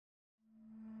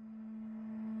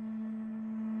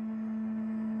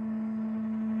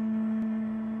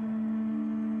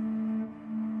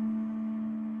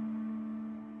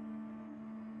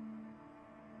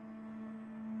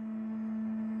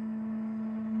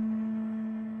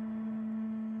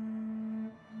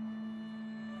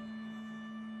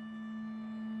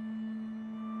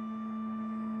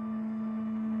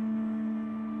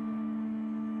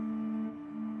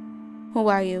Who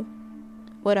are you?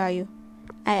 What are you?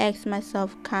 I asked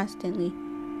myself constantly.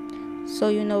 So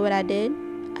you know what I did?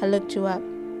 I looked you up.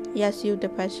 Yes, you,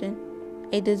 depression.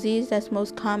 A disease that's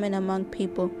most common among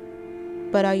people.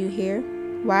 But are you here?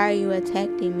 Why are you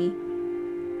attacking me?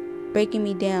 Breaking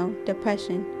me down.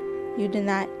 Depression. You do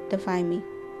not define me.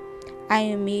 I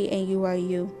am me and you are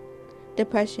you.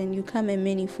 Depression, you come in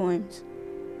many forms.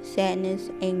 Sadness,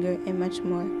 anger, and much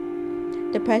more.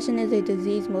 Depression is a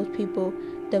disease most people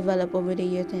develop over the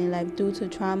years in their life due to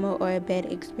trauma or a bad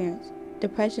experience.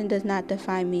 Depression does not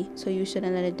define me, so you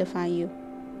shouldn't let it define you.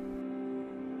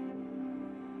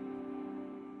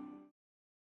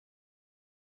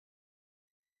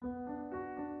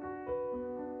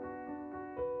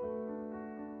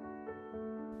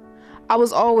 I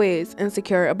was always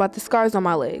insecure about the scars on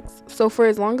my legs, so for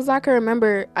as long as I can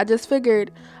remember, I just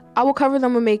figured I will cover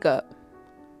them with makeup.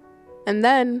 And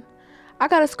then, I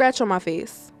got a scratch on my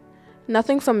face.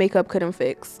 Nothing some makeup couldn't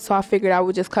fix, so I figured I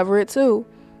would just cover it too.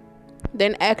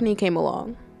 Then acne came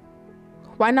along.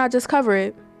 Why not just cover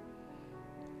it?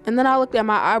 And then I looked at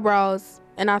my eyebrows,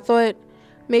 and I thought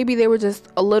maybe they were just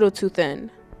a little too thin.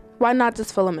 Why not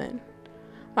just fill them in?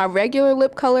 My regular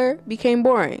lip color became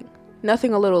boring.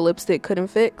 Nothing a little lipstick couldn't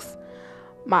fix.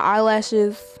 My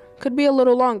eyelashes could be a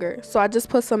little longer, so I just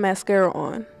put some mascara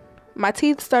on. My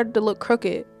teeth started to look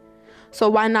crooked, so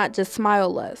why not just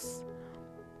smile less?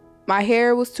 My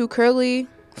hair was too curly,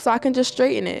 so I can just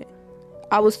straighten it.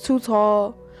 I was too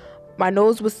tall. My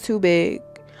nose was too big.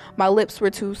 My lips were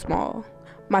too small.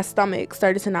 My stomach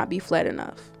started to not be flat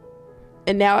enough.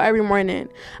 And now every morning,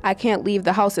 I can't leave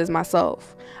the house as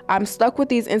myself. I'm stuck with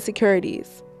these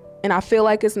insecurities, and I feel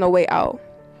like it's no way out.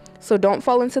 So don't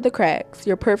fall into the cracks.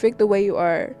 You're perfect the way you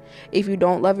are. If you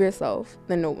don't love yourself,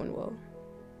 then no one will.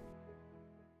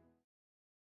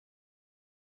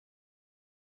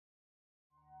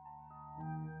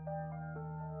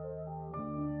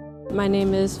 My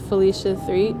name is Felicia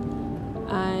Threet.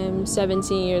 I'm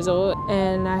 17 years old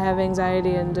and I have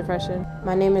anxiety and depression.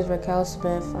 My name is Raquel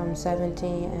Smith. I'm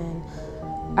 17 and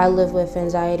I live with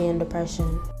anxiety and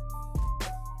depression.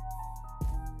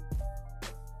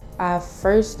 I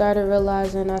first started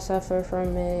realizing I suffer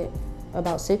from it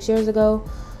about 6 years ago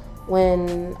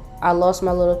when I lost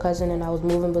my little cousin and I was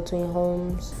moving between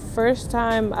homes. First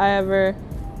time I ever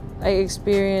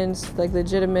experienced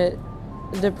legitimate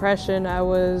depression, I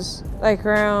was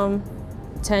around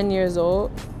 10 years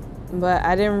old, but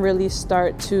I didn't really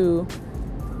start to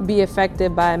be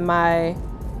affected by my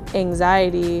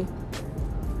anxiety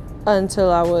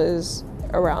until I was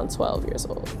around 12 years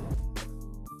old.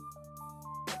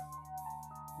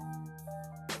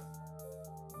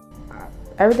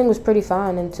 Everything was pretty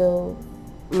fine until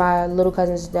my little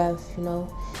cousin's death,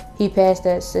 He passed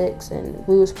at 6 and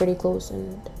we was pretty close,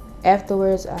 and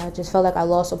afterwards I just felt like I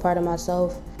lost a part of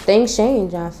myself. Things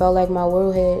changed and I felt like my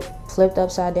world had flipped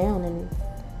upside down and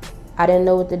I didn't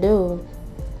know what to do.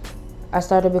 I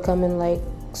started becoming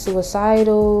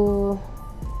suicidal,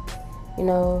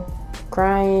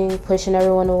 crying, pushing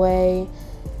everyone away.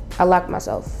 I locked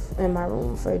myself in my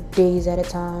room for days at a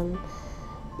time,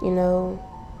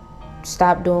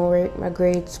 stopped doing work. My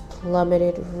grades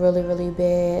plummeted really, really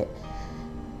bad.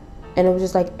 And it was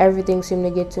just everything seemed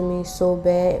to get to me so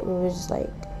bad. It was just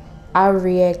I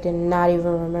react and not even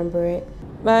remember it.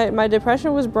 My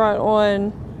depression was brought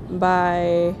on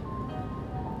by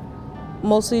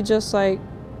mostly just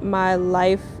my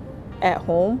life at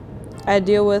home. I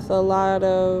deal with a lot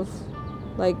of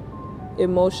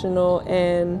emotional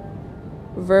and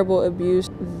verbal abuse.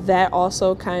 That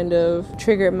also kind of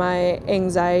triggered my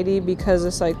anxiety because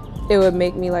it's it would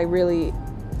make me really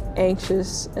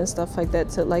anxious and stuff like that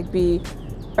to be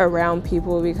around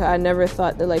people, because I never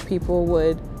thought that people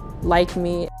would like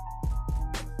me.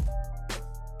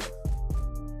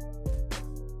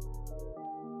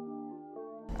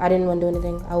 I didn't want to do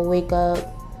anything. I would wake up,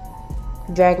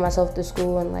 drag myself to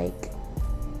school and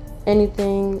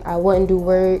anything. I wouldn't do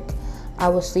work. I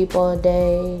would sleep all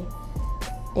day.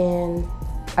 And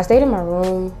I stayed in my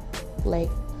room.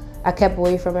 I kept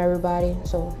away from everybody.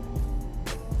 So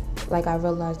I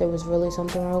realized there was really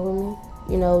something wrong with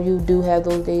me. You do have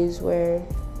those days where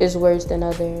it's worse than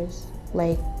others.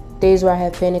 Days where I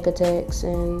have panic attacks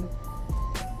and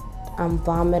I'm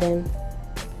vomiting.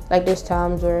 There's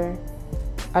times where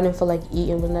I didn't feel like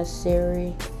eating was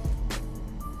necessary.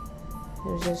 It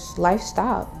was just, life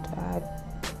stopped. I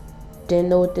didn't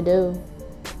know what to do.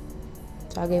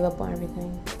 So I gave up on everything.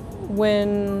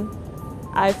 When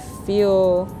I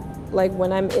feel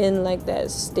when I'm in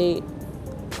that state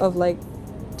of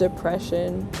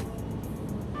depression,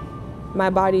 my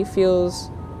body feels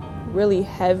really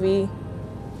heavy.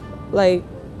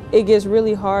 it gets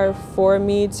really hard for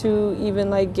me to even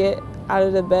like get out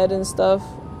of the bed and stuff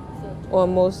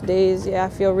on most days. Yeah, I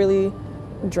feel really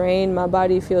drained. My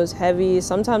body feels heavy.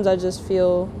 Sometimes I just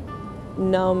feel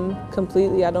numb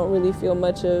completely. I don't really feel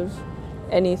much of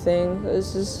anything.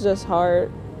 It's just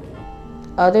hard.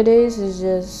 Other days is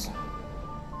just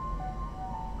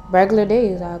regular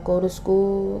days. I go to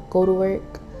school, go to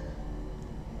work,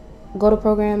 go to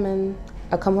program, and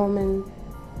I come home and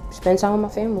spend time with my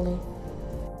family.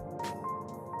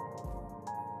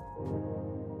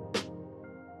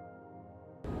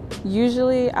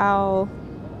 Usually I'll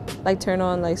like turn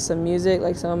on like some music,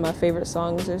 like some of my favorite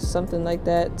songs or something like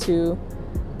that to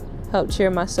help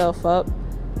cheer myself up.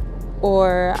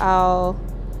 Or I'll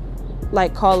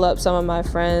like call up some of my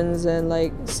friends and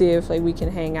like see if like we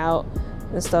can hang out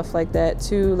and stuff like that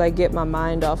to like get my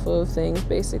mind off of things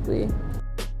basically.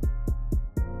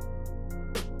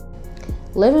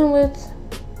 Living with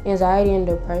anxiety and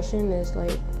depression is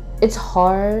like, it's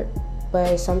hard,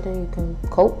 but it's something you can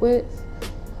cope with.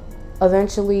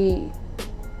 Eventually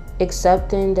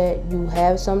accepting that you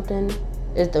have something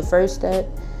is the first step,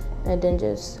 and then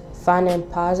just finding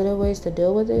positive ways to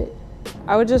deal with it.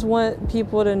 I would just want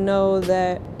people to know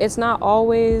that it's not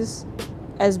always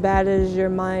as bad as your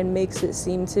mind makes it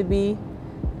seem to be,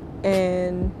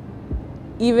 and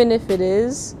even if it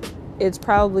is, it's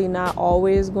probably not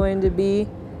always going to be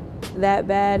that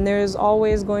bad. And there's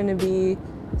always going to be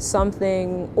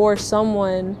something or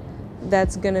someone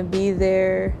that's going to be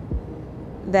there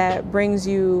that brings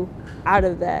you out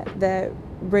of that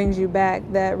brings you back,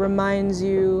 that reminds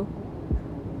you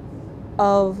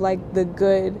of like the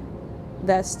good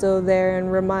that's still there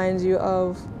and reminds you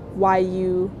of why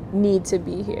you need to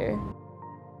be here.